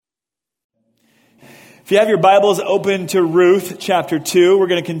If you have your Bibles open to Ruth chapter 2, we're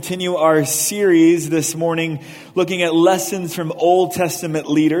going to continue our series this morning looking at lessons from Old Testament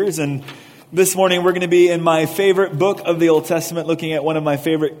leaders. And this morning we're going to be in my favorite book of the Old Testament, looking at one of my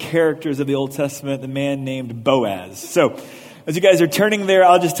favorite characters of the Old Testament, the man named Boaz. So as you guys are turning there,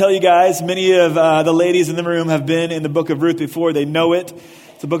 I'll just tell you guys, many of the ladies in the room have been in the book of Ruth before. They know it.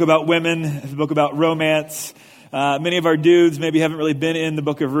 It's a book about women. It's a book about romance. Many of our dudes maybe haven't really been in the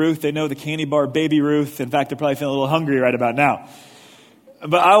book of Ruth. They know the candy bar baby Ruth. In fact, they're probably feeling a little hungry right about now.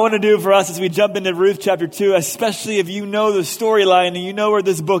 But I want to do for us as we jump into Ruth chapter 2, especially if you know the storyline and you know where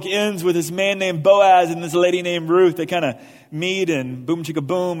this book ends with this man named Boaz and this lady named Ruth. They kind of meet and boom chicka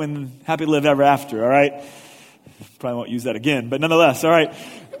boom and happy to live ever after, all right? Probably won't use that again, but nonetheless, all right.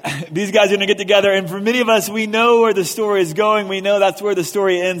 These guys are going to get together, and for many of us, we know where the story is going. We know that's where the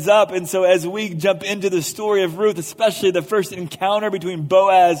story ends up, and so as we jump into the story of Ruth, especially the first encounter between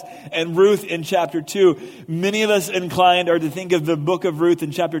Boaz and Ruth in chapter 2, many of us inclined are to think of the book of Ruth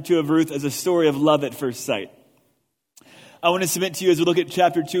and chapter 2 of Ruth as a story of love at first sight. I want to submit to you as we look at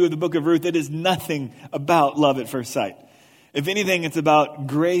chapter 2 of the book of Ruth, it is nothing about love at first sight. If anything, it's about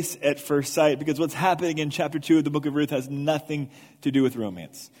grace at first sight, because what's happening in chapter 2 of the book of Ruth has nothing to do with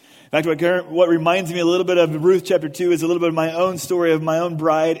romance. In fact, what reminds me a little bit of Ruth chapter 2 is a little bit of my own story of my own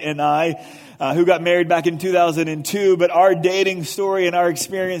bride and I, who got married back in 2002. But our dating story and our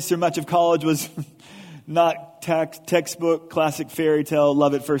experience through much of college was not textbook, classic fairy tale,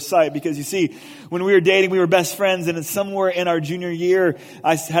 love at first sight. Because you see, when we were dating, we were best friends. And somewhere in our junior year,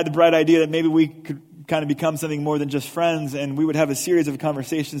 I had the bright idea that maybe we could kind of become something more than just friends, and we would have a series of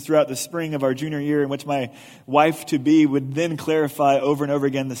conversations throughout the spring of our junior year in which my wife-to-be would then clarify over and over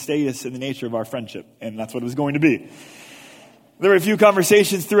again the status and the nature of our friendship, and that's what it was going to be. There were a few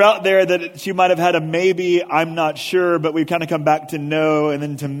conversations throughout there that she might have had a maybe, I'm not sure, but we've kind of come back to no, and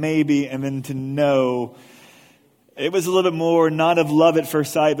then to maybe, and then to no. It was a little bit more not of love at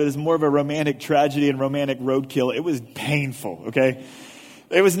first sight, but it was more of a romantic tragedy and romantic roadkill. It was painful, okay?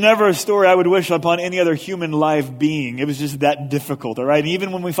 It was never a story I would wish upon any other human live being. It was just that difficult, all right? And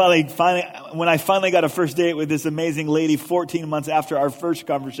even when when I finally got a first date with this amazing lady 14 months after our first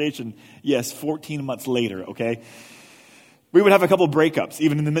conversation, yes, 14 months later, okay? We would have a couple breakups,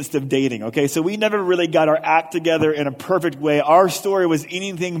 even in the midst of dating, okay? So we never really got our act together in a perfect way. Our story was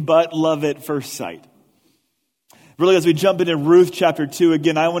anything but love at first sight. Really, as we jump into Ruth chapter 2,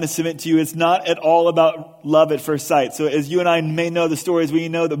 again, I want to submit to you, it's not at all about love at first sight. So as you and I may know the stories, we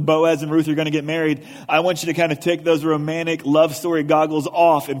know that Boaz and Ruth are going to get married. I want you to kind of take those romantic love story goggles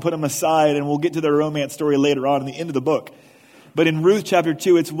off and put them aside, and we'll get to the romance story later on in the end of the book. But in Ruth chapter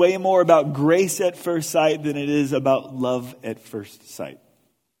 2, it's way more about grace at first sight than it is about love at first sight.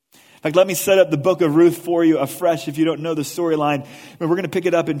 In fact, let me set up the book of Ruth for you afresh if you don't know the storyline. We're going to pick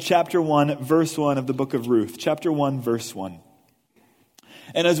it up in chapter 1, verse 1 of the book of Ruth. Chapter 1, verse 1.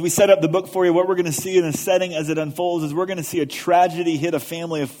 And as we set up the book for you, what we're going to see in the setting as it unfolds is we're going to see a tragedy hit a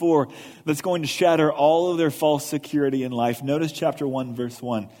family of 4 that's going to shatter all of their false security in life. Notice chapter 1, verse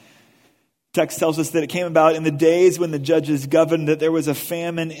 1. Text tells us that it came about in the days when the judges governed that there was a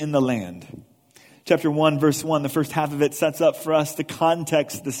famine in the land. Chapter 1, verse 1, the first half of it sets up for us the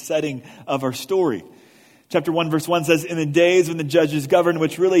context, the setting of our story. Chapter 1, verse 1 says, in the days when the judges governed,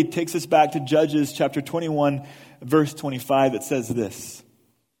 which really takes us back to Judges chapter 21, verse 25, that says this.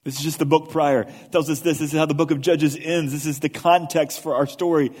 This is just the book prior. It tells us this. This is how the book of Judges ends. This is the context for our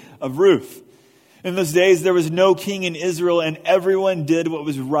story of Ruth. In those days, there was no king in Israel, and everyone did what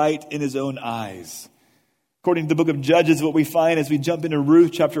was right in his own eyes. According to the book of Judges, what we find as we jump into Ruth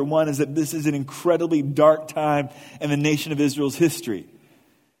chapter 1 is that this is an incredibly dark time in the nation of Israel's history.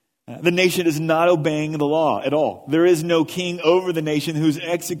 The nation is not obeying the law at all. There is no king over the nation who's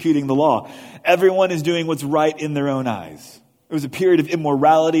executing the law. Everyone is doing what's right in their own eyes. It was a period of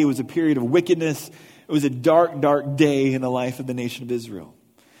immorality. It was a period of wickedness. It was a dark, dark day in the life of the nation of Israel.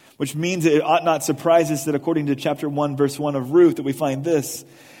 Which means that it ought not surprise us that according to chapter 1, verse 1 of Ruth, that we find this,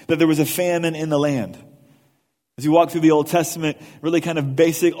 that there was a famine in the land. As you walk through the Old Testament, really kind of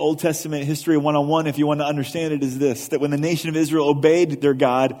basic Old Testament history 101, if you want to understand it, is this, that when the nation of Israel obeyed their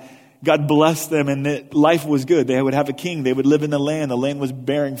God, God blessed them and that life was good. They would have a king. They would live in the land. The land was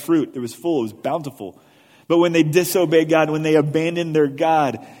bearing fruit. It was full. It was bountiful. But when they disobeyed God, when they abandoned their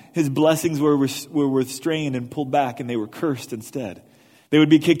God, his blessings were restrained and pulled back, and they were cursed instead. They would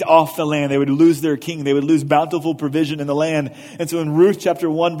be kicked off the land. They would lose their king. They would lose bountiful provision in the land. And so in Ruth chapter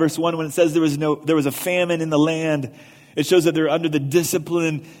 1, verse 1, when it says there was a famine in the land, it shows that they're under the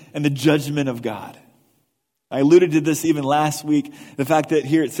discipline and the judgment of God. I alluded to this even last week. The fact that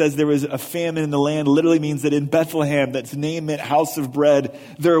here it says there was a famine in the land literally means that in Bethlehem, that's name meant house of bread,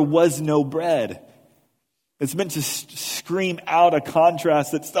 there was no bread. It's meant to scream out a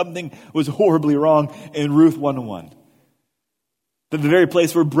contrast that something was horribly wrong in Ruth 1:1. That the very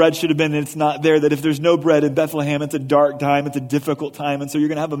place where bread should have been, and it's not there. That if there's no bread in Bethlehem, it's a dark time, it's a difficult time. And so you're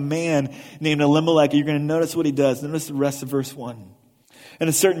going to have a man named Elimelech. You're going to notice what he does. Notice the rest of verse 1. And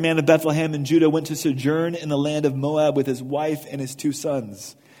a certain man of Bethlehem in Judah went to sojourn in the land of Moab with his wife and his 2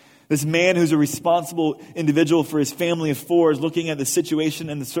 sons. This man who's a responsible individual for his family of 4 is looking at the situation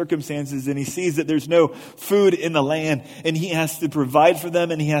and the circumstances, and he sees that there's no food in the land, and he has to provide for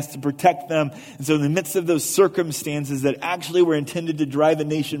them and he has to protect them. And so in the midst of those circumstances that actually were intended to drive the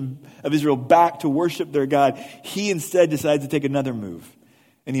nation of Israel back to worship their God, he instead decides to take another move.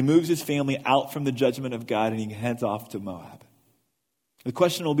 And he moves his family out from the judgment of God and he heads off to Moab. The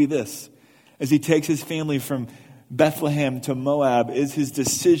question will be this: as he takes his family from Bethlehem to Moab, is his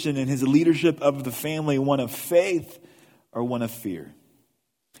decision and his leadership of the family one of faith or one of fear?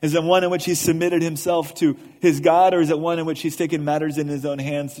 Is it one in which he submitted himself to his God, or is it one in which he's taken matters in his own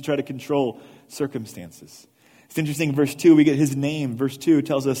hands to try to control circumstances? It's interesting, verse 2, we get his name. Verse 2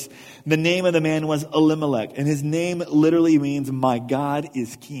 tells us the name of the man was Elimelech, and his name literally means "my God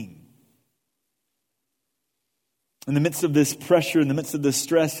is king." In the midst of this pressure, in the midst of this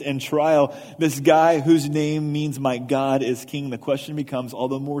stress and trial, this guy whose name means "my God is king," the question becomes all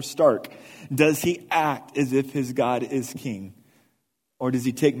the more stark. Does he act as if his God is king? Or does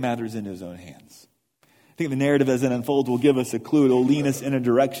he take matters in his own hands? I think the narrative as it unfolds will give us a clue. It will lead us in a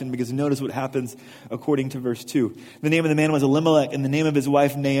direction, because notice what happens according to verse 2. The name of the man was Elimelech, and the name of his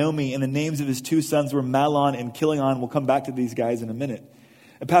wife Naomi, and the names of his 2 sons were Mahlon and Chilion. We'll come back to these guys in a minute.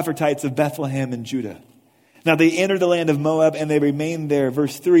 Epaphrathites of Bethlehem and Judah. Now they entered the land of Moab and they remained there.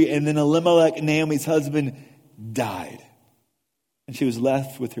 Verse 3, and then Elimelech, Naomi's husband, died. And she was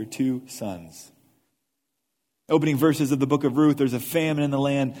left with her 2 sons. Opening verses of the book of Ruth, there's a famine in the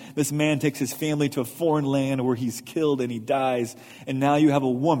land. This man takes his family to a foreign land where he's killed and he dies. And now you have a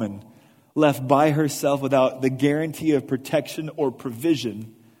woman left by herself without the guarantee of protection or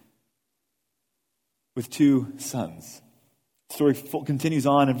provision with 2 sons. The story continues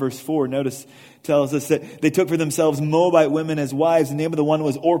on in verse 4. Notice, tells us that they took for themselves Moabite women as wives. The name of the one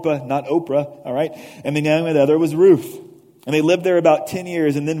was Orpah, not Oprah, all right? And the name of the other was Ruth. And they lived there about 10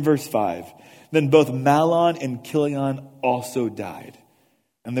 years. And then verse 5. Then both Mahlon and Chilion also died.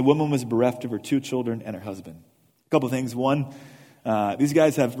 And the woman was bereft of her 2 children and her husband. A couple of things. One, these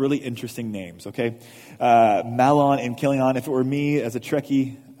guys have really interesting names, okay? Mahlon and Chilion. If it were me as a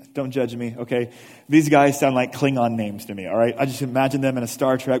Trekkie, don't judge me, okay? These guys sound like Klingon names to me, all right? I just imagine them in a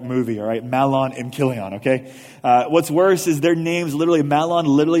Star Trek movie, all right? Mahlon and Chilion, okay? What's worse is their names literally, Mahlon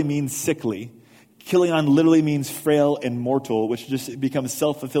literally means sickly. Chilion literally means frail and mortal, which just becomes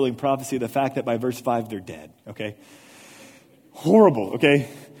self-fulfilling prophecy of the fact that by verse 5, they're dead, okay? Horrible, okay?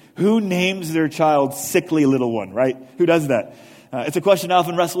 Who names their child sickly little one, right? Who does that? It's a question I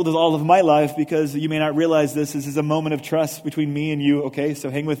often wrestled with all of my life, because you may not realize this. This is a moment of trust between me and you, okay? So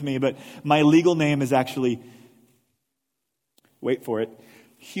hang with me. But my legal name is actually, wait for it,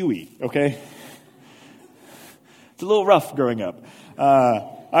 Huey, okay? It's a little rough growing up.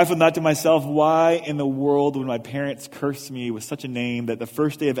 I often thought to myself, why in the world would my parents curse me with such a name that the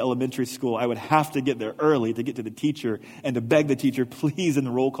first day of elementary school, I would have to get there early to get to the teacher and to beg the teacher, please, in the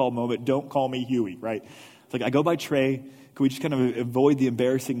roll call moment, don't call me Huey, right? It's like, I go by Trey. Could we just kind of avoid the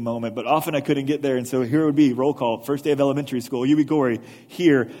embarrassing moment? But often I couldn't get there. And so here it would be, roll call, first day of elementary school, Huey Gory,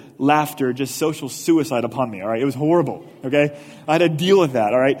 here, laughter, just social suicide upon me, all right? It was horrible, okay? I had to deal with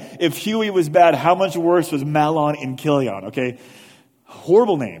that, all right? If Huey was bad, how much worse was Mahlon and Chilion, okay?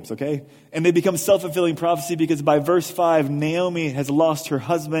 Horrible names, okay? And they become self-fulfilling prophecy, because by verse 5, Naomi has lost her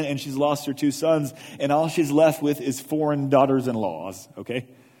husband and she's lost her 2 sons, and all she's left with is foreign daughters-in-laws, okay?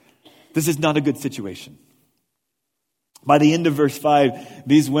 This is not a good situation. By the end of verse 5,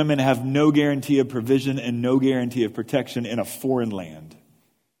 these women have no guarantee of provision and no guarantee of protection in a foreign land.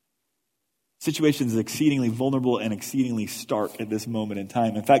 Situation is exceedingly vulnerable and exceedingly stark at this moment in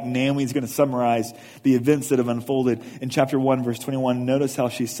time. In fact, Naomi is going to summarize the events that have unfolded in chapter 1, verse 21. Notice how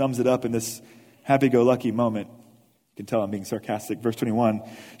she sums it up in this happy-go-lucky moment. You can tell I'm being sarcastic. Verse 21,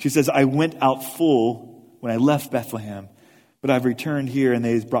 she says, I went out full when I left Bethlehem, but I've returned here and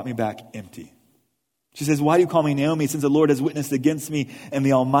they've brought me back empty. She says, why do you call me Naomi, since the Lord has witnessed against me and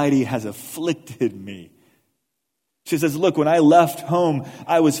the Almighty has afflicted me? She says, look, when I left home,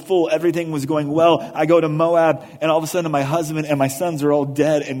 I was full. Everything was going well. I go to Moab, and all of a sudden my husband and my sons are all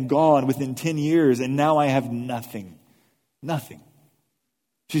dead and gone within 10 years, and now I have nothing. Nothing.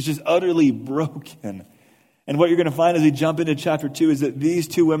 She's just utterly broken. And what you're going to find as we jump into chapter 2 is that these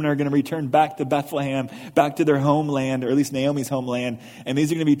two women are going to return back to Bethlehem, back to their homeland, or at least Naomi's homeland. And these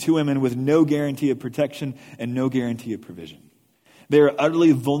are going to be two women with no guarantee of protection and no guarantee of provision. They are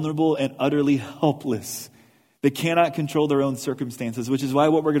utterly vulnerable and utterly helpless. They cannot control their own circumstances, which is why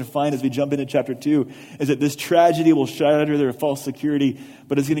what we're going to find as we jump into chapter 2 is that this tragedy will shatter their false security,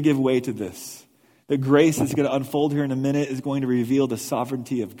 but it's going to give way to this. The grace that's going to unfold here in a minute is going to reveal the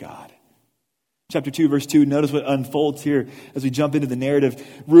sovereignty of God. Chapter 2, verse 2, notice what unfolds here as we jump into the narrative.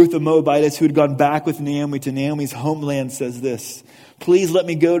 Ruth, the Moabitess, who had gone back with Naomi to Naomi's homeland, says this, "Please let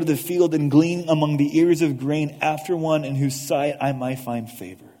me go to the field and glean among the ears of grain after one in whose sight I might find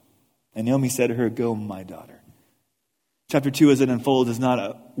favor." And Naomi said to her, "Go, my daughter." Chapter 2, as it unfolds, is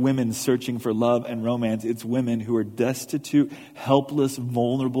not women searching for love and romance. It's women who are destitute, helpless,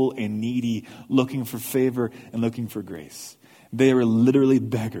 vulnerable, and needy, looking for favor and looking for grace. They are literally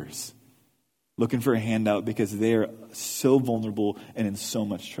beggars, looking for a handout because they are so vulnerable and in so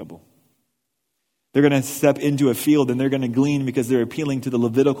much trouble. They're going to step into a field and they're going to glean because they're appealing to the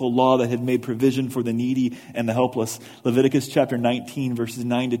Levitical law that had made provision for the needy and the helpless. Leviticus chapter 19, verses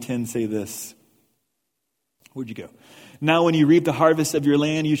 9 to 10 say this. Where'd you go? "Now when you reap the harvest of your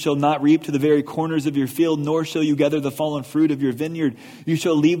land, you shall not reap to the very corners of your field, nor shall you gather the fallen fruit of your vineyard. You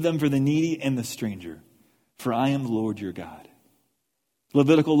shall leave them for the needy and the stranger. For I am the Lord your God."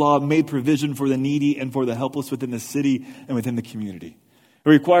 Levitical law made provision for the needy and for the helpless within the city and within the community. It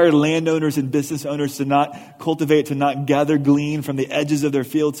required landowners and business owners to not cultivate, to not gather glean from the edges of their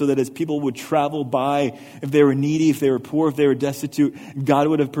field, so that as people would travel by, if they were needy, if they were poor, if they were destitute, God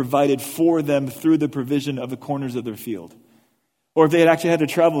would have provided for them through the provision of the corners of their field. Or if they had actually had to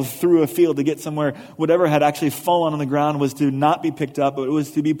travel through a field to get somewhere, whatever had actually fallen on the ground was to not be picked up, but it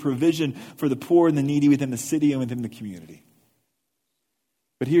was to be provision for the poor and the needy within the city and within the community.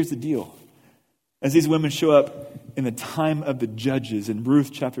 But here's the deal. As these women show up in the time of the judges in Ruth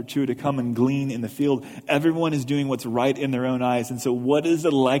chapter 2 to come and glean in the field, everyone is doing what's right in their own eyes. And so what is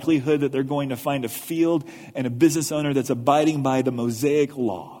the likelihood that they're going to find a field and a business owner that's abiding by the Mosaic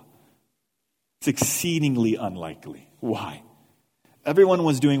law? It's exceedingly unlikely. Why? Everyone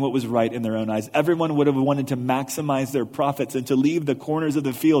was doing what was right in their own eyes. Everyone would have wanted to maximize their profits and to leave the corners of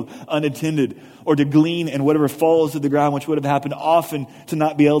the field unattended, or to glean and whatever falls to the ground, which would have happened often, to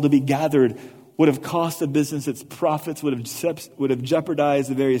not be able to be gathered, would have cost a business its profits, would have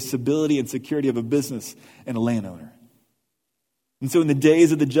jeopardized the very stability and security of a business and a landowner. And so in the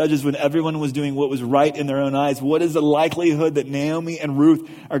days of the judges, when everyone was doing what was right in their own eyes, what is the likelihood that Naomi and Ruth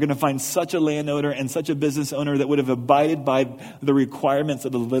are going to find such a landowner and such a business owner that would have abided by the requirements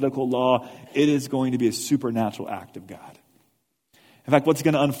of the Levitical law? It is going to be a supernatural act of God. In fact, what's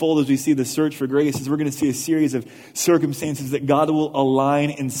going to unfold as we see the search for grace is we're going to see a series of circumstances that God will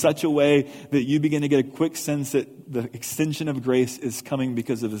align in such a way that you begin to get a quick sense that the extension of grace is coming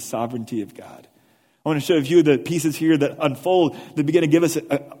because of the sovereignty of God. I want to show a few of the pieces here that unfold that begin to give us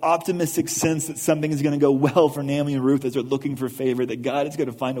an optimistic sense that something is going to go well for Naomi and Ruth as they're looking for favor, that God is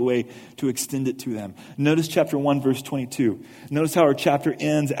going to find a way to extend it to them. Notice chapter 1, verse 22. Notice how our chapter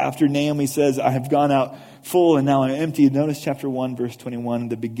ends after Naomi says, "I have gone out full and now I'm empty." Notice chapter 1, verse 21,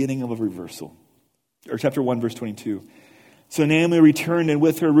 the beginning of a reversal. Or chapter 1, verse 22. "So Naomi returned, and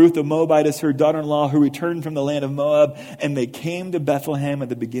with her Ruth the Moabitess, her daughter-in-law, who returned from the land of Moab, and they came to Bethlehem at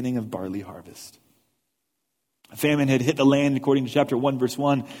the beginning of barley harvest." A famine had hit the land according to chapter 1, verse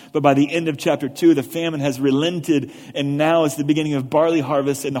 1. But by the end of chapter 2, the famine has relented. And now it's the beginning of barley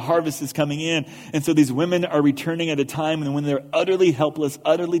harvest, and the harvest is coming in. And so these women are returning at a time when they're utterly helpless,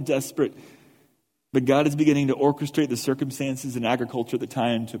 utterly desperate. But God is beginning to orchestrate the circumstances in agriculture at the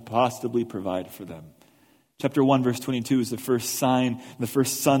time to possibly provide for them. Chapter 1, verse 22 is the first sign, the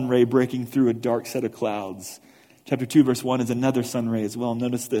first sun ray breaking through a dark set of clouds. Chapter 2, verse 1 is another sun ray as well.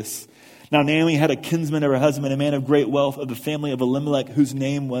 Notice this. "Now Naomi had a kinsman of her husband, a man of great wealth of the family of Elimelech, whose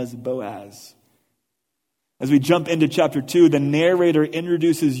name was Boaz." As we jump into chapter 2, the narrator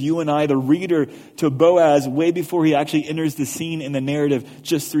introduces you and I, the reader, to Boaz way before he actually enters the scene in the narrative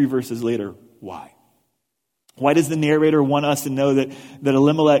just 3 verses later. Why? Why does the narrator want us to know that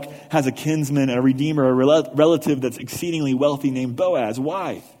Elimelech has a kinsman, a redeemer, a relative that's exceedingly wealthy named Boaz?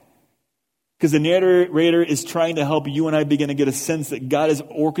 Why? Because the narrator is trying to help you and I begin to get a sense that God is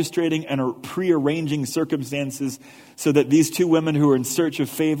orchestrating and prearranging circumstances so that these two women who are in search of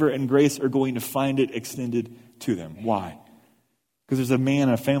favor and grace are going to find it extended to them. Why? Because there's a man,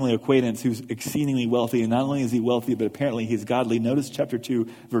 a family acquaintance who's exceedingly wealthy. And not only is he wealthy, but apparently he's godly. Notice chapter 2,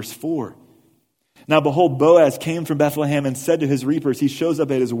 verse 4. "Now behold, Boaz came from Bethlehem and said to his reapers," he shows up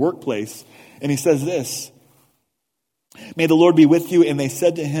at his workplace, and he says this, "May the Lord be with you." And they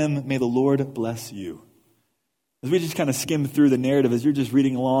said to him, "May the Lord bless you." As we just kind of skim through the narrative, as you're just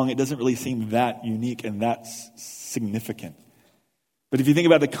reading along, it doesn't really seem that unique and that significant. But if you think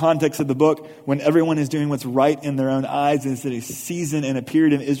about the context of the book, when everyone is doing what's right in their own eyes, it's a season and a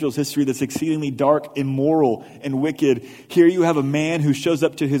period in Israel's history that's exceedingly dark, immoral, and wicked. Here you have a man who shows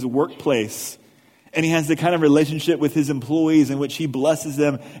up to his workplace, and he has the kind of relationship with his employees in which he blesses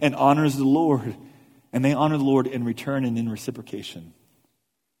them and honors the Lord. And they honor the Lord in return and in reciprocation.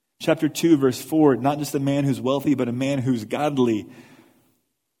 Chapter 2, verse 4, not just a man who's wealthy, but a man who's godly,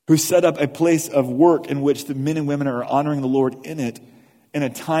 who set up a place of work in which the men and women are honoring the Lord in it, in a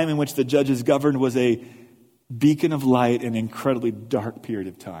time in which the judges governed was a beacon of light in an incredibly dark period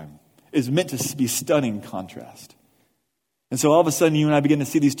of time. Is meant to be stunning contrast. And so all of a sudden you and I begin to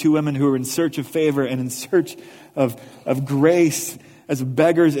see these two women who are in search of favor and in search of grace as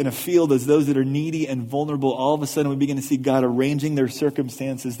beggars in a field, as those that are needy and vulnerable. All of a sudden we begin to see God arranging their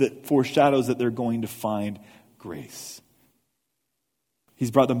circumstances that foreshadows that they're going to find grace.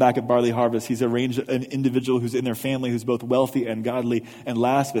 He's brought them back at barley harvest. He's arranged an individual who's in their family who's both wealthy and godly. And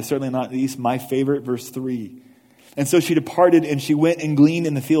last, but certainly not least, my favorite, verse 3. And so she departed and she went and gleaned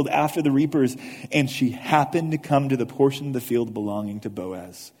in the field after the reapers. And she happened to come to the portion of the field belonging to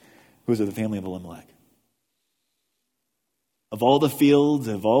Boaz, who was of the family of Elimelech. Of all the fields,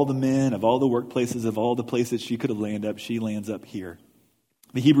 of all the men, of all the workplaces, of all the places she could have landed up, she lands up here.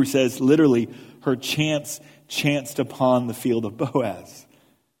 The Hebrew says literally her chance chanced upon the field of Boaz.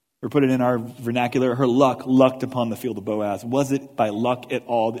 Or put it in our vernacular, her luck lucked upon the field of Boaz. Was it by luck at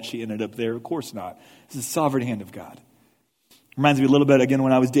all that she ended up there? Of course not. It's the sovereign hand of God. Reminds me a little bit, again,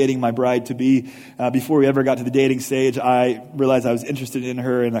 when I was dating my bride-to-be. Before we ever got to the dating stage, I realized I was interested in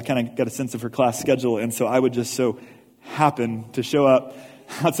her, and I kind of got a sense of her class schedule. And so I would just so happen to show up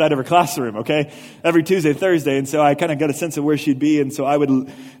outside of her classroom, okay, every Tuesday, Thursday. And so I kind of got a sense of where she'd be. And so I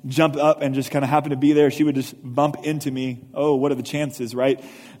would jump up and just kind of happen to be there. She would just bump into me. Oh, what are the chances, right?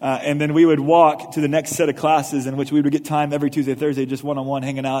 And then we would walk to the next set of classes in which we would get time every Tuesday, Thursday, just one-on-one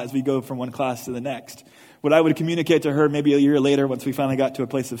hanging out as we go from one class to the next. What I would communicate to her maybe a year later, once we finally got to a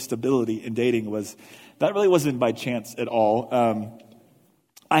place of stability in dating, was that really wasn't by chance at all.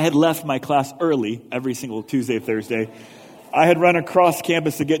 I had left my class early every single Tuesday, Thursday. I had run across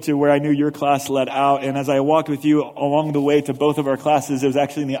campus to get to where I knew your class led out. And as I walked with you along the way to both of our classes, it was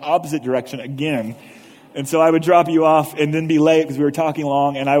actually in the opposite direction again. And so I would drop you off and then be late because we were talking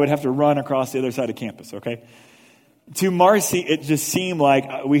long, and I would have to run across the other side of campus, okay? To Marcy, it just seemed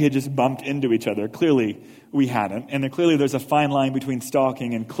like we had just bumped into each other. Clearly, we hadn't. And clearly there's a fine line between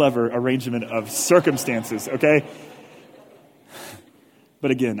stalking and clever arrangement of circumstances, okay?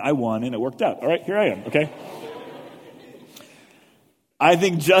 But again, I won and it worked out. All right, here I am, okay? I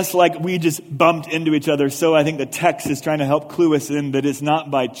think just like we just bumped into each other, so I think the text is trying to help clue us in that it's not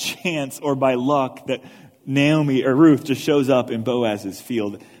by chance or by luck that Naomi or Ruth just shows up in Boaz's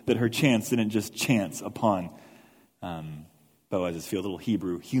field, that her chance didn't just chance upon Boaz's field. A little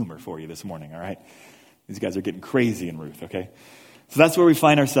Hebrew humor for you this morning, all right? These guys are getting crazy in Ruth, okay? So that's where we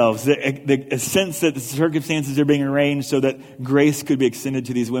find ourselves. A sense that the circumstances are being arranged so that grace could be extended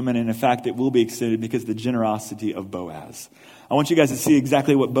to these women. And in fact, it will be extended because of the generosity of Boaz. I want you guys to see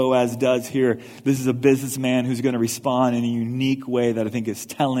exactly what Boaz does here. This is a businessman who's going to respond in a unique way that I think is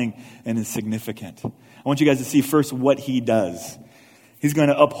telling and is significant. I want you guys to see first what he does. He's going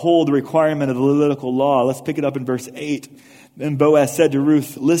to uphold the requirement of the Levitical law. Let's pick it up in verse 8. Then Boaz said to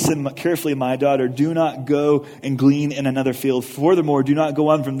Ruth, "Listen carefully, my daughter. Do not go and glean in another field. Furthermore, do not go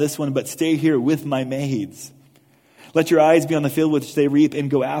on from this one, but stay here with my maids. Let your eyes be on the field which they reap and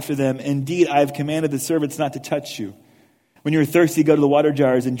go after them. Indeed, I have commanded the servants not to touch you. When you are thirsty, go to the water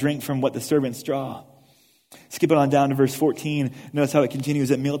jars and drink from what the servants draw." Skip it on down to verse 14. Notice how it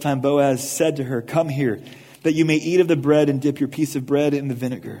continues. At mealtime, Boaz said to her, "Come here, that you may eat of the bread and dip your piece of bread in the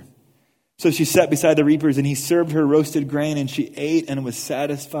vinegar." So she sat beside the reapers, and he served her roasted grain, and she ate and was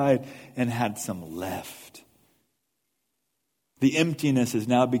satisfied and had some left. The emptiness is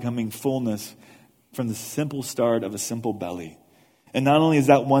now becoming fullness from the simple start of a simple belly. And not only is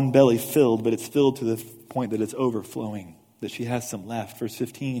that one belly filled, but it's filled to the point that it's overflowing, that she has some left. Verse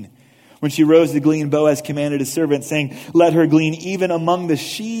 15. When she rose to glean, Boaz commanded his servant, saying, "Let her glean even among the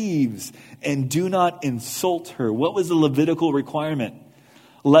sheaves, and do not insult her." What was the Levitical requirement?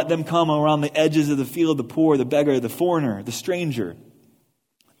 Let them come around the edges of the field, the poor, the beggar, the foreigner, the stranger.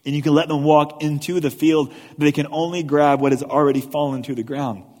 And you can let them walk into the field, but they can only grab what has already fallen to the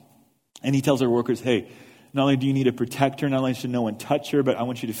ground. And he tells our workers, hey, not only do you need to protect her, not only should no one touch her, but I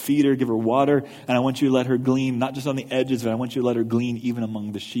want you to feed her, give her water, and I want you to let her glean, not just on the edges, but I want you to let her glean even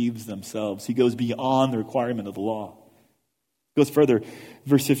among the sheaves themselves. He goes beyond the requirement of the law. Goes further,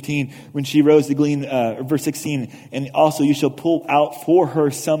 verse 15, when she rose to glean, verse 16, and also you shall pull out for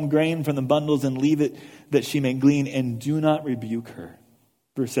her some grain from the bundles and leave it that she may glean, and do not rebuke her.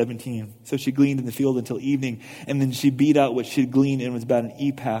 Verse 17, so she gleaned in the field until evening, and then she beat out what she had gleaned, and it was about an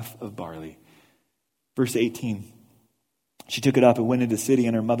ephah of barley. Verse 18, she took it up and went into the city,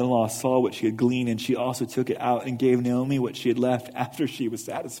 and her mother-in-law saw what she had gleaned, and she also took it out and gave Naomi what she had left after she was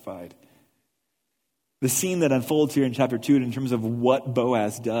satisfied. The scene that unfolds here in chapter 2 in terms of what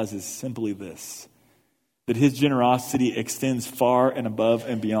Boaz does is simply this, that his generosity extends far and above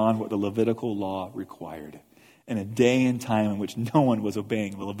and beyond what the Levitical law required in a day and time in which no one was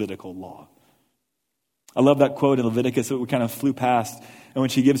obeying the Levitical law. I love that quote in Leviticus that we kind of flew past, and when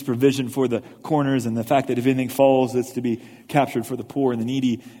she gives provision for the corners and the fact that if anything falls, it's to be captured for the poor and the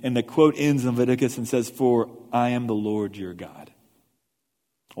needy. And the quote ends in Leviticus and says, "For I am the Lord your God."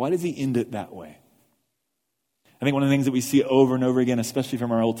 Why does he end it that way? I think one of the things that we see over and over again, especially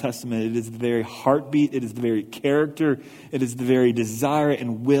from our Old Testament, it is the very heartbeat, it is the very character, it is the very desire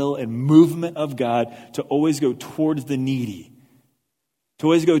and will and movement of God to always go towards the needy, to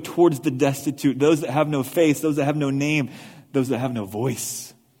always go towards the destitute, those that have no face, those that have no name, those that have no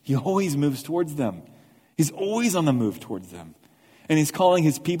voice. He always moves towards them. He's always on the move towards them. And he's calling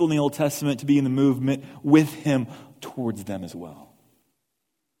his people in the Old Testament to be in the movement with him towards them as well.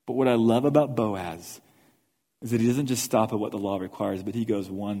 But what I love about Boaz is that he doesn't just stop at what the law requires, but he goes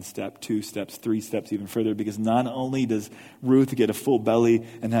one step, two steps, three steps even further, because not only does Ruth get a full belly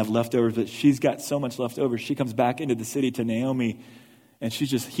and have leftovers, but she's got so much left over. She comes back into the city to Naomi, and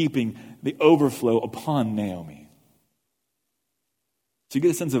she's just heaping the overflow upon Naomi. So you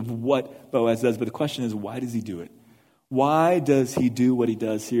get a sense of what Boaz does, but the question is, why does he do it? Why does he do what he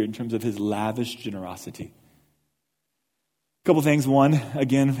does here in terms of his lavish generosity? A couple things. One,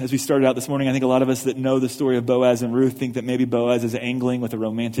 again, as we started out this morning, I think a lot of us that know the story of Boaz and Ruth think that maybe Boaz is angling with a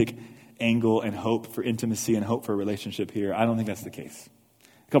romantic angle and hope for intimacy and hope for a relationship here. I don't think that's the case.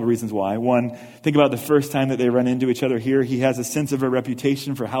 A couple reasons why. One, think about the first time that they run into each other here. He has a sense of her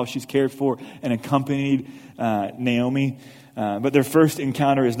reputation for how she's cared for and accompanied Naomi. But their first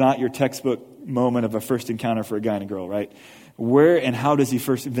encounter is not your textbook moment of a first encounter for a guy and a girl, right? Where and how does he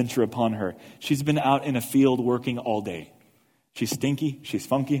first venture upon her? She's been out in a field working all day. She's stinky, she's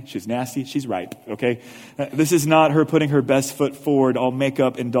funky, she's nasty, she's ripe, okay? This is not her putting her best foot forward, all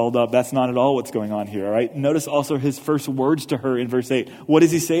makeup and dolled up. That's not at all what's going on here, all right? Notice also his first words to her in verse 8. What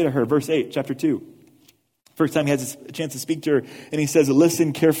does he say to her? Verse 8, chapter 2. First time he has a chance to speak to her, and he says,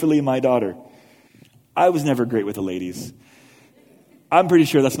 "Listen carefully, my daughter." I was never great with the ladies. I'm pretty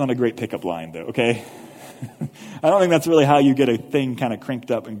sure that's not a great pickup line, though, okay? I don't think that's really how you get a thing kind of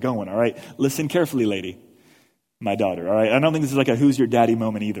cranked up and going, all right? Listen carefully, lady. My daughter, all right? I don't think this is like a who's your daddy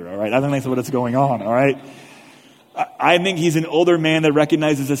moment either, all right? I don't think that's what's going on, all right? I think he's an older man that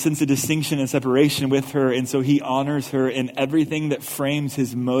recognizes a sense of distinction and separation with her, and so he honors her, and everything that frames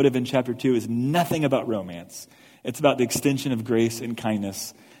his motive in chapter 2 is nothing about romance. It's about the extension of grace and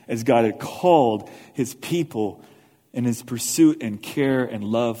kindness as God had called his people in his pursuit and care and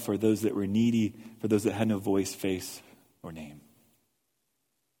love for those that were needy, for those that had no voice, face, or name.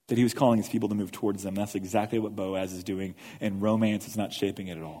 That he was calling his people to move towards them. That's exactly what Boaz is doing, and romance is not shaping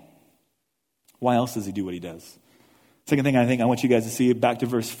it at all. Why else does he do what he does? Second thing I think I want you guys to see back to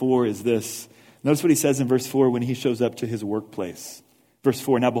verse 4 is this. Notice what he says in verse 4 when he shows up to his workplace. Verse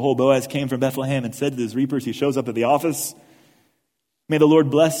 4, "Now behold, Boaz came from Bethlehem and said to his reapers," he shows up at the office, "May the Lord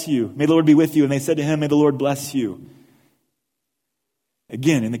bless you. May the Lord be with you." And they said to him, "May the Lord bless you."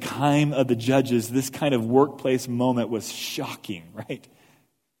 Again, in the time of the judges, this kind of workplace moment was shocking, right?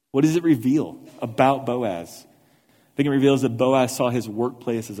 What does it reveal about Boaz? I think it reveals that Boaz saw his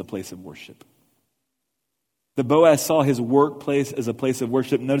workplace as a place of worship. That Boaz saw his workplace as a place of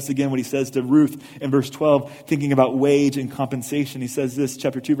worship. Notice again what he says to Ruth in verse 12, thinking about wage and compensation. He says this,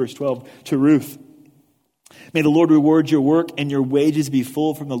 chapter 2, verse 12, to Ruth, "May the Lord reward your work and your wages be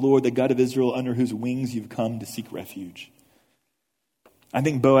full from the Lord, the God of Israel, under whose wings you've come to seek refuge." I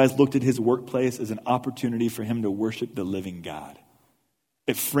think Boaz looked at his workplace as an opportunity for him to worship the living God.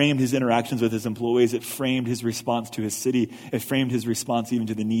 It framed his interactions with his employees. It framed his response to his city. It framed his response even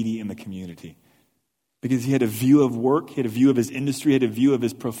to the needy in the community. Because he had a view of work, he had a view of his industry, he had a view of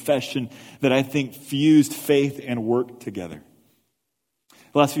his profession that I think fused faith and work together.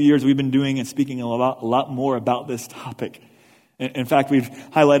 The last few years we've been doing and speaking a lot more about this topic. In fact, we've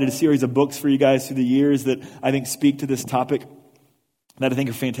highlighted a series of books for you guys through the years that I think speak to this topic that I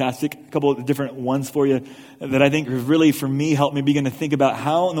think are fantastic. A couple of different ones for you that I think have really, for me, helped me begin to think about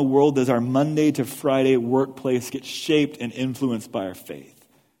how in the world does our Monday to Friday workplace get shaped and influenced by our faith.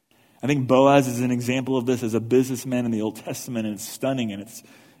 I think Boaz is an example of this as a businessman in the Old Testament, and it's stunning, and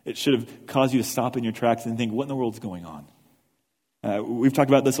it should have caused you to stop in your tracks and think, what in the world's going on? We've talked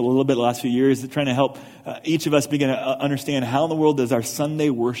about this a little bit the last few years, trying to help each of us begin to understand how in the world does our Sunday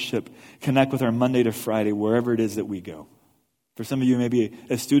worship connect with our Monday to Friday, wherever it is that we go. For some of you, maybe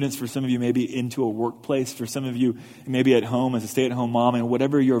as students, for some of you, maybe into a workplace, for some of you, maybe at home as a stay-at-home mom, and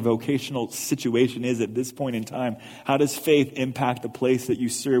whatever your vocational situation is at this point in time, how does faith impact the place that you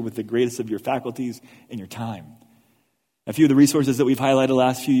serve with the greatest of your faculties and your time? A few of the resources that we've highlighted the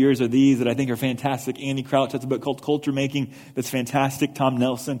last few years are these that I think are fantastic. Andy Crouch has a book called Culture Making that's fantastic. Tom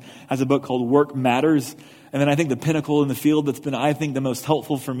Nelson has a book called Work Matters. And then I think the pinnacle in the field that's been, I think, the most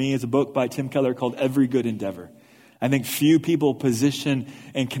helpful for me is a book by Tim Keller called Every Good Endeavor. I think few people position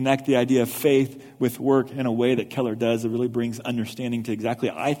and connect the idea of faith with work in a way that Keller does. It really brings understanding to exactly,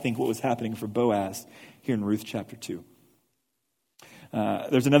 I think, what was happening for Boaz here in Ruth chapter 2.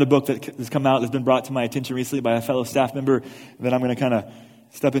 There's another book that has come out that's been brought to my attention recently by a fellow staff member that I'm going to kind of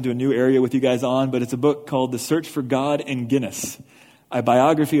step into a new area with you guys on, but it's a book called The Search for God in Guinness, a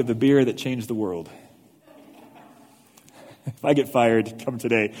biography of the beer that changed the world. If I get fired, come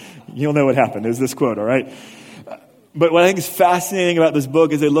today, you'll know what happened. There's this quote, all right? But what I think is fascinating about this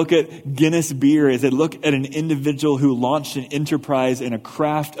book is they look at Guinness beer, is they look at an individual who launched an enterprise in a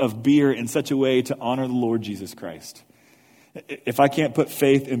craft of beer in such a way to honor the Lord Jesus Christ. If I can't put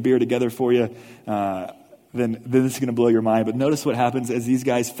faith and beer together for you, then this is going to blow your mind. But notice what happens as these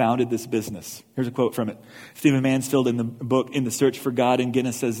guys founded this business. Here's a quote from it. Stephen Mansfield in the book In the Search for God in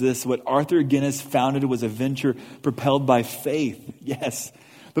Guinness says this: what Arthur Guinness founded was a venture propelled by faith, yes,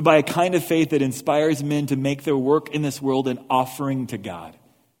 but by a kind of faith that inspires men to make their work in this world an offering to God,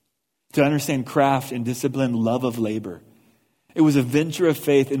 to understand craft and discipline, love of labor. It was a venture of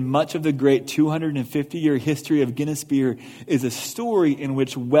faith, and much of the great 250-year history of Guinness beer is a story in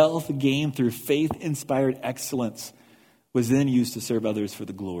which wealth gained through faith-inspired excellence was then used to serve others for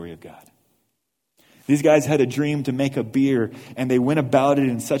the glory of God. These guys had a dream to make a beer, and they went about it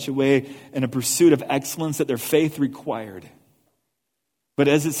in such a way in a pursuit of excellence that their faith required. But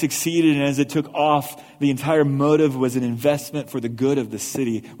as it succeeded and as it took off, the entire motive was an investment for the good of the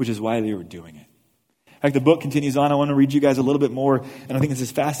city, which is why they were doing it. In fact, the book continues on. I want to read you guys a little bit more, and I think this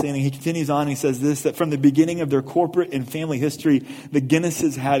is fascinating. He continues on and he says this, that from the beginning of their corporate and family history, the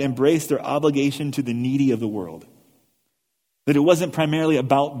Guinnesses had embraced their obligation to the needy of the world. That it wasn't primarily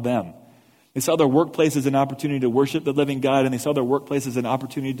about them. They saw their workplace as an opportunity to worship the living God, and they saw their workplace as an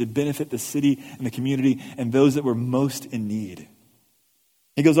opportunity to benefit the city and the community and those that were most in need.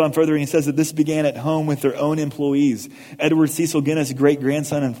 He goes on further and he says that this began at home with their own employees. Edward Cecil Guinness,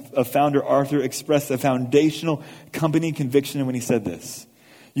 great-grandson of founder Arthur, expressed a foundational company conviction when he said this: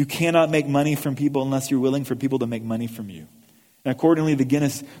 you cannot make money from people unless you're willing for people to make money from you. And accordingly, the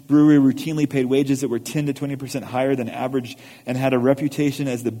Guinness brewery routinely paid wages that were 10 to 20% higher than average and had a reputation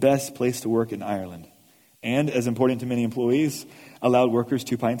as the best place to work in Ireland. And, as important to many employees, allowed workers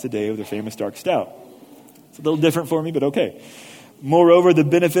 2 pints a day of their famous dark stout. It's a little different for me, but okay. Moreover, the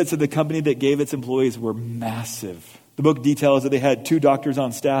benefits of the company that gave its employees were massive. The book details that they had 2 doctors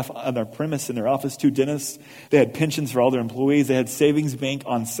on staff on their premise in their office, 2 dentists. They had pensions for all their employees. They had savings bank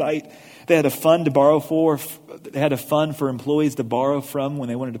on site. They had a fund to borrow for. They had a fund for employees to borrow from when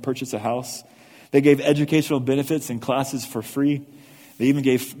they wanted to purchase a house. They gave educational benefits and classes for free. They even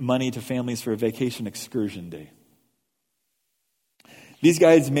gave money to families for a vacation excursion day. These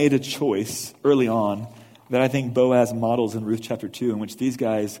guys made a choice early on that I think Boaz models in Ruth chapter 2, in which these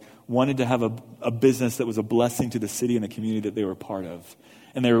guys wanted to have a business that was a blessing to the city and the community that they were part of.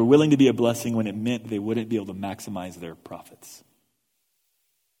 And they were willing to be a blessing when it meant they wouldn't be able to maximize their profits.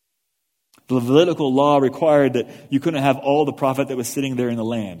 The Levitical law required that you couldn't have all the profit that was sitting there in the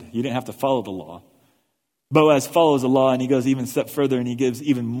land. You didn't have to follow the law. Boaz follows the law, and he goes even a step further, and he gives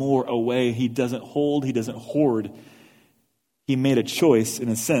even more away. He doesn't hold, he doesn't hoard. He made a choice, in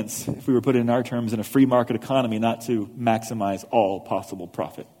a sense, if we were put it in our terms, in a free market economy, not to maximize all possible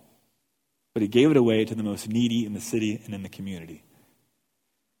profit. But he gave it away to the most needy in the city and in the community.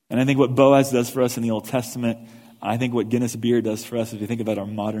 And I think what Boaz does for us in the Old Testament, I think what Guinness beer does for us as we think about our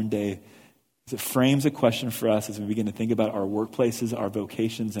modern day, is it frames a question for us as we begin to think about our workplaces, our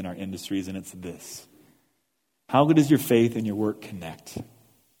vocations, and our industries, and it's this: how does your faith and your work connect?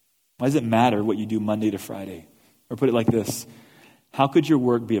 Why does it matter what you do Monday to Friday? Or put it like this: how could your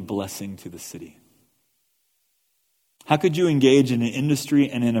work be a blessing to the city? How could you engage in an industry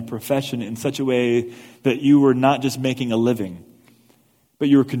and in a profession in such a way that you were not just making a living, but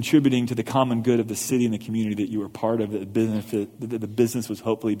you were contributing to the common good of the city and the community that you were part of, that the business was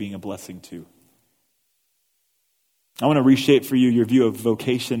hopefully being a blessing to? I want to reshape for you your view of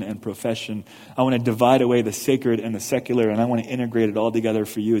vocation and profession. I want to divide away the sacred and the secular, and I want to integrate it all together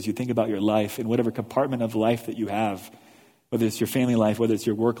for you as you think about your life in whatever compartment of life that you have, whether it's your family life, whether it's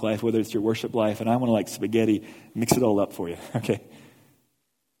your work life, whether it's your worship life, and I want to, like spaghetti, mix it all up for you, okay?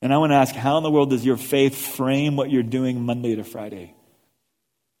 And I want to ask, how in the world does your faith frame what you're doing Monday to Friday?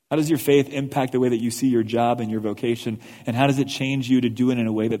 How does your faith impact the way that you see your job and your vocation, and how does it change you to do it in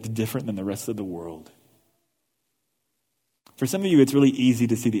a way that's different than the rest of the world? For some of you, it's really easy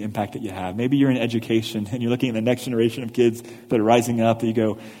to see the impact that you have. Maybe you're in education and you're looking at the next generation of kids that are rising up. And you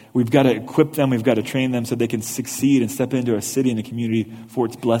go, we've got to equip them, we've got to train them so they can succeed and step into a city and a community for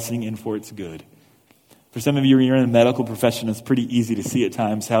its blessing and for its good. For some of you, you're in a medical profession. It's pretty easy to see at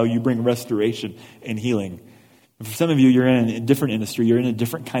times how you bring restoration and healing. And for some of you, you're in a different industry. You're in a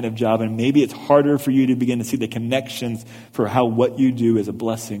different kind of job. And maybe it's harder for you to begin to see the connections for how what you do is a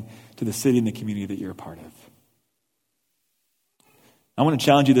blessing to the city and the community that you're a part of. I want to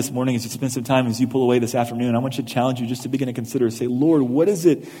challenge you this morning as you spend some time, as you pull away this afternoon, I want you to challenge you just to begin to consider, say, Lord, what is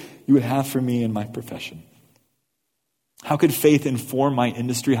it you would have for me in my profession? How could faith inform my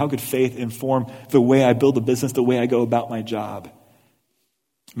industry? How could faith inform the way I build a business, the way I go about my job?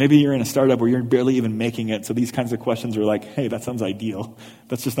 Maybe you're in a startup where you're barely even making it, so these kinds of questions are like, hey, that sounds ideal.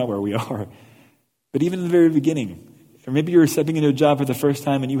 That's just not where we are. But even in the very beginning, or maybe you're stepping into a job for the first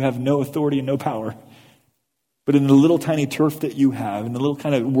time and you have no authority and no power. But in the little tiny turf that you have, in the little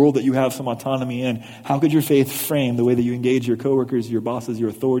kind of world that you have some autonomy in, how could your faith frame the way that you engage your coworkers, your bosses, your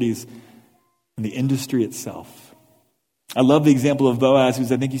authorities, and the industry itself? I love the example of Boaz,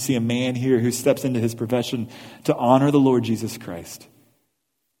 because I think you see a man here who steps into his profession to honor the Lord Jesus Christ,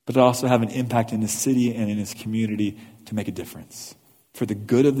 but to also have an impact in his city and in his community to make a difference for the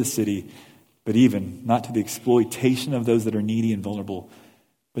good of the city, but even not to the exploitation of those that are needy and vulnerable,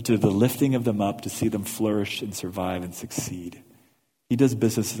 but to the lifting of them up to see them flourish and survive and succeed. He does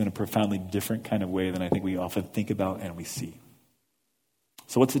business in a profoundly different kind of way than I think we often think about and we see.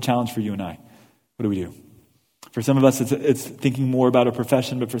 So what's the challenge for you and I? What do we do? For some of us, it's thinking more about a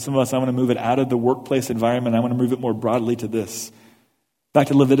profession, but for some of us, I want to move it out of the workplace environment. I want to move it more broadly to this. Back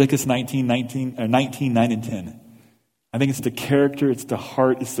to Leviticus 19, 9 and 10. I think it's the character, it's the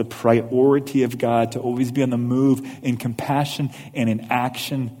heart, it's the priority of God to always be on the move in compassion and in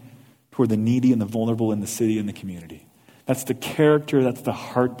action toward the needy and the vulnerable in the city and the community. That's the character, that's the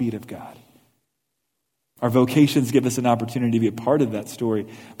heartbeat of God. Our vocations give us an opportunity to be a part of that story,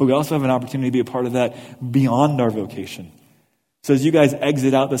 but we also have an opportunity to be a part of that beyond our vocation. So as you guys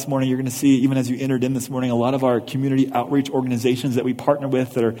exit out this morning, you're going to see, even as you entered in this morning, a lot of our community outreach organizations that we partner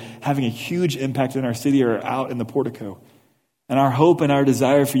with that are having a huge impact in our city are out in the portico. And our hope and our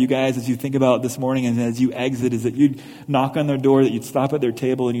desire for you guys as you think about this morning and as you exit is that you'd knock on their door, that you'd stop at their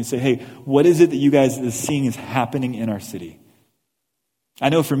table and you'd say, hey, what is it that you guys are seeing is happening in our city? I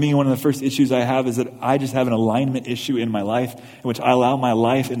know for me, one of the first issues I have is that I just have an alignment issue in my life in which I allow my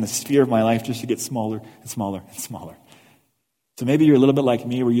life and the sphere of my life just to get smaller and smaller and smaller. So maybe you're a little bit like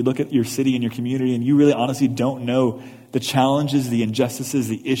me where you look at your city and your community and you really honestly don't know the challenges, the injustices,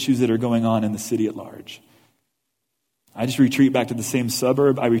 the issues that are going on in the city at large. I just retreat back to the same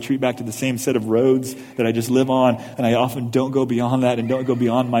suburb. I retreat back to the same set of roads that I just live on, and I often don't go beyond that and don't go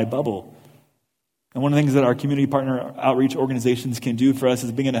beyond my bubble. And one of the things that our community partner outreach organizations can do for us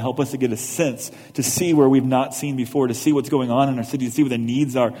is begin to help us to get a sense, to see where we've not seen before, to see what's going on in our city, to see what the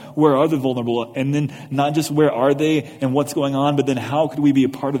needs are, where are the vulnerable, and then not just where are they and what's going on, but then how could we be a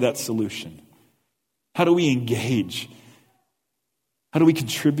part of that solution? How do we engage? How do we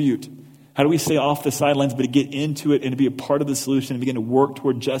contribute? How do we stay off the sidelines but to get into it and to be a part of the solution and begin to work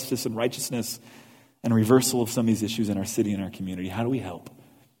toward justice and righteousness and reversal of some of these issues in our city and our community? How do we help?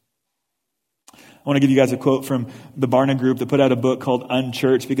 I want to give you guys a quote from the Barna Group that put out a book called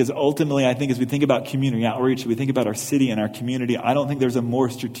Unchurched, because ultimately I think as we think about community outreach, we think about our city and our community, I don't think there's a more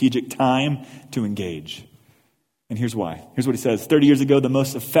strategic time to engage. And here's why. Here's what he says. 30 years ago, the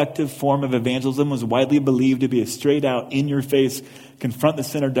most effective form of evangelism was widely believed to be a straight out, in your face, confront the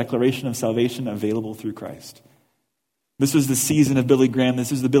sinner declaration of salvation available through Christ. This was the season of Billy Graham.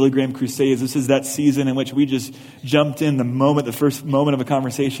 This is the Billy Graham Crusades. This is that season in which we just jumped in the first moment of a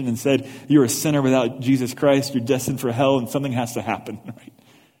conversation and said, you're a sinner without Jesus Christ. You're destined for hell and something has to happen. Right?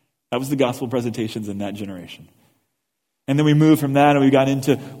 That was the gospel presentations in that generation. And then we moved from that and we got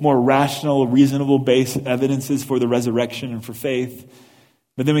into more rational, reasonable based evidences for the resurrection and for faith.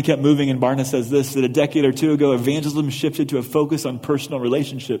 But then we kept moving, and Barna says this, that a decade or two ago, evangelism shifted to a focus on personal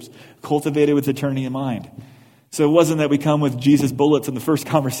relationships, cultivated with eternity in mind. So it wasn't that we come with Jesus bullets in the first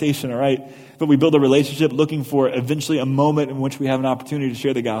conversation, all right? But we build a relationship looking for eventually a moment in which we have an opportunity to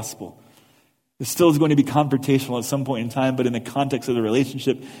share the gospel. It still is going to be confrontational at some point in time, but in the context of the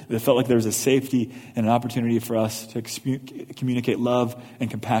relationship, it felt like there was a safety and an opportunity for us to communicate love and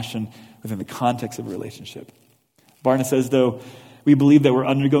compassion within the context of a relationship. Barna says, though, we believe that we're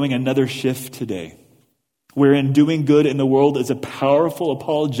undergoing another shift today, wherein doing good in the world is a powerful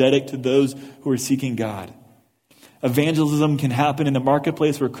apologetic to those who are seeking God. Evangelism can happen in the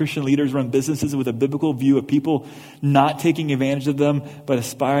marketplace where Christian leaders run businesses with a biblical view of people not taking advantage of them, but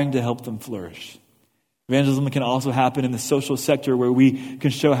aspiring to help them flourish. Evangelism can also happen in the social sector where we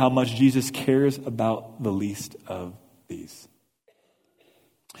can show how much Jesus cares about the least of these.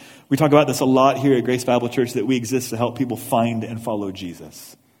 We talk about this a lot here at Grace Bible Church, that we exist to help people find and follow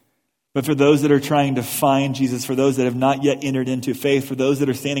Jesus. But for those that are trying to find Jesus, for those that have not yet entered into faith, for those that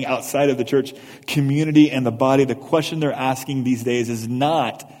are standing outside of the church community and the body, the question they're asking these days is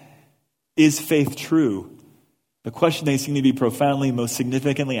not, is faith true? The question they seem to be profoundly, most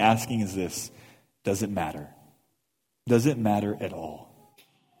significantly asking is this: does it matter? Does it matter at all?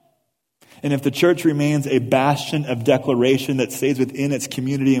 And if the church remains a bastion of declaration that stays within its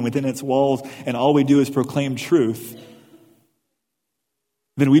community and within its walls, and all we do is proclaim truth,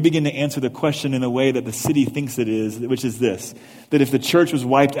 then we begin to answer the question in a way that the city thinks it is, which is this: that if the church was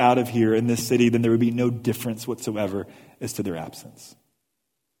wiped out of here in this city, then there would be no difference whatsoever as to their absence.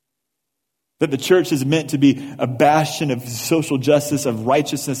 That the church is meant to be a bastion of social justice, of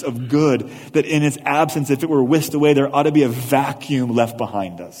righteousness, of good, that in its absence, if it were whisked away, there ought to be a vacuum left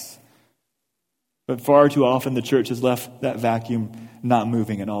behind us. But far too often, the church has left that vacuum not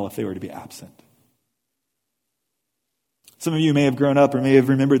moving at all if they were to be absent. Some of you may have grown up or may have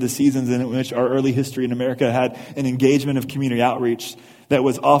remembered the seasons in which our early history in America had an engagement of community outreach that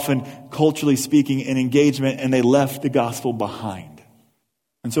was often, culturally speaking, an engagement, and they left the gospel behind.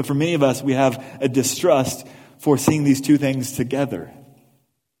 And so for many of us, we have a distrust for seeing these two things together.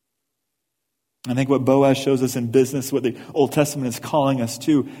 I think what Boaz shows us in business, what the Old Testament is calling us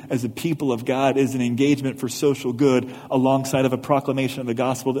to as a people of God, is an engagement for social good alongside of a proclamation of the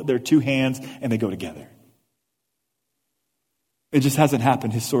gospel, that they're two hands and they go together. It just hasn't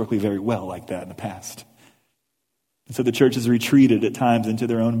happened historically very well like that in the past. And so the church has retreated at times into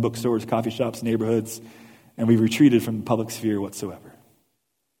their own bookstores, coffee shops, neighborhoods, and we've retreated from the public sphere whatsoever.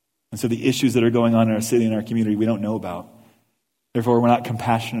 And so the issues that are going on in our city and our community we don't know about. Therefore, we're not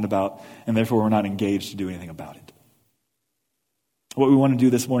compassionate about, and therefore we're not engaged to do anything about it. What we want to do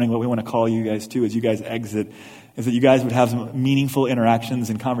this morning, what we want to call you guys to as you guys exit, is that you guys would have some meaningful interactions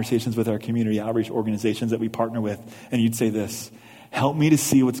and conversations with our community outreach organizations that we partner with, and you'd say this: help me to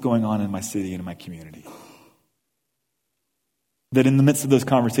see what's going on in my city and in my community. That in the midst of those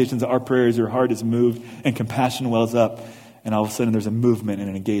conversations, our prayers, your heart is moved, and compassion wells up, and all of a sudden there's a movement and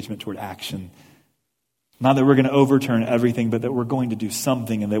an engagement toward action. Not that we're going to overturn everything, but that we're going to do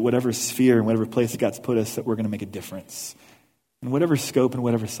something, and that whatever sphere and whatever place God's put us, that we're going to make a difference. In whatever scope and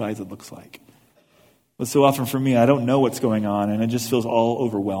whatever size it looks like. But so often for me, I don't know what's going on, and it just feels all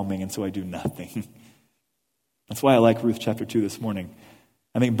overwhelming, and so I do nothing. That's why I like Ruth chapter 2 this morning.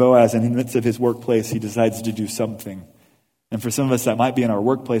 I think Boaz, in the midst of his workplace, he decides to do something. And for some of us, that might be in our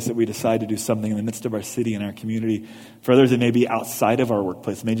workplace, that we decide to do something in the midst of our city and our community. For others, it may be outside of our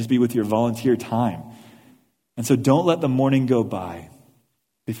workplace. It may just be with your volunteer time. And so don't let the morning go by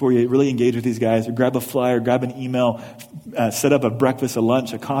before you really engage with these guys, or grab a flyer, grab an email, set up a breakfast, a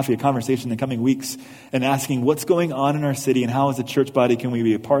lunch, a coffee, a conversation in the coming weeks, and asking what's going on in our city, and how as a church body can we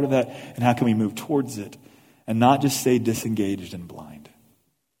be a part of that, and how can we move towards it, and not just stay disengaged and blind.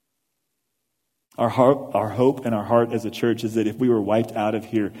 Our hope and our heart as a church is that if we were wiped out of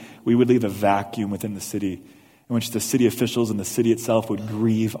here, we would leave a vacuum within the city in which the city officials and the city itself would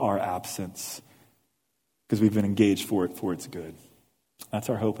grieve our absence because we've been engaged for its good. That's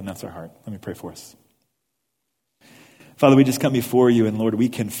our hope and that's our heart. Let me pray for us. Father, we just come before you, and Lord, we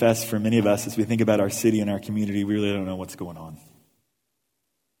confess for many of us as we think about our city and our community, we really don't know what's going on.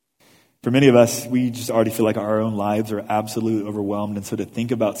 For many of us, we just already feel like our own lives are absolutely overwhelmed, and so to think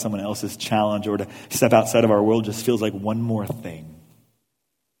about someone else's challenge or to step outside of our world just feels like one more thing.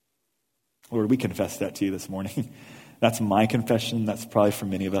 Lord, we confess that to you this morning. That's my confession. That's probably for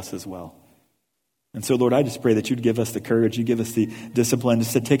many of us as well. And so, Lord, I just pray that you'd give us the courage, you give us the discipline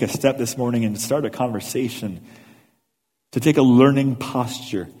just to take a step this morning and start a conversation, to take a learning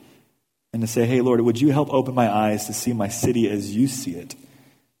posture, and to say, hey, Lord, would you help open my eyes to see my city as you see it?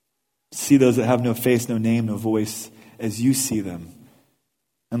 See those that have no face, no name, no voice as you see them.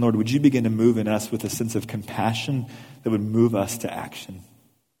 And Lord, would you begin to move in us with a sense of compassion that would move us to action?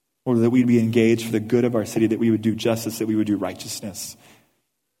 Or that we'd be engaged for the good of our city, that we would do justice, that we would do righteousness.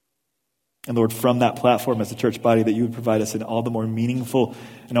 And Lord, from that platform as a church body, that you would provide us an all the more meaningful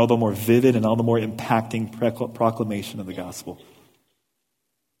and all the more vivid and all the more impacting proclamation of the gospel.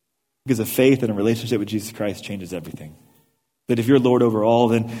 Because a faith and a relationship with Jesus Christ changes everything. That if you're Lord over all,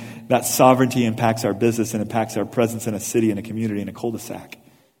 then that sovereignty impacts our business and impacts our presence in a city, in a community, in a cul-de-sac.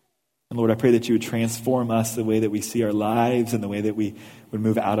 And Lord, I pray that you would transform us the way that we see our lives and the way that we would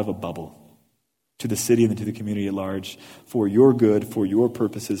move out of a bubble to the city and to the community at large for your good, for your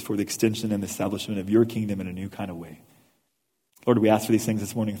purposes, for the extension and establishment of your kingdom in a new kind of way. Lord, we ask for these things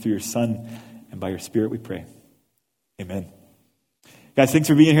this morning through your Son and by your Spirit we pray. Amen. Guys, thanks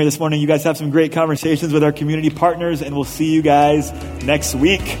for being here this morning. You guys have some great conversations with our community partners, and we'll see you guys next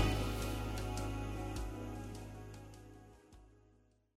week.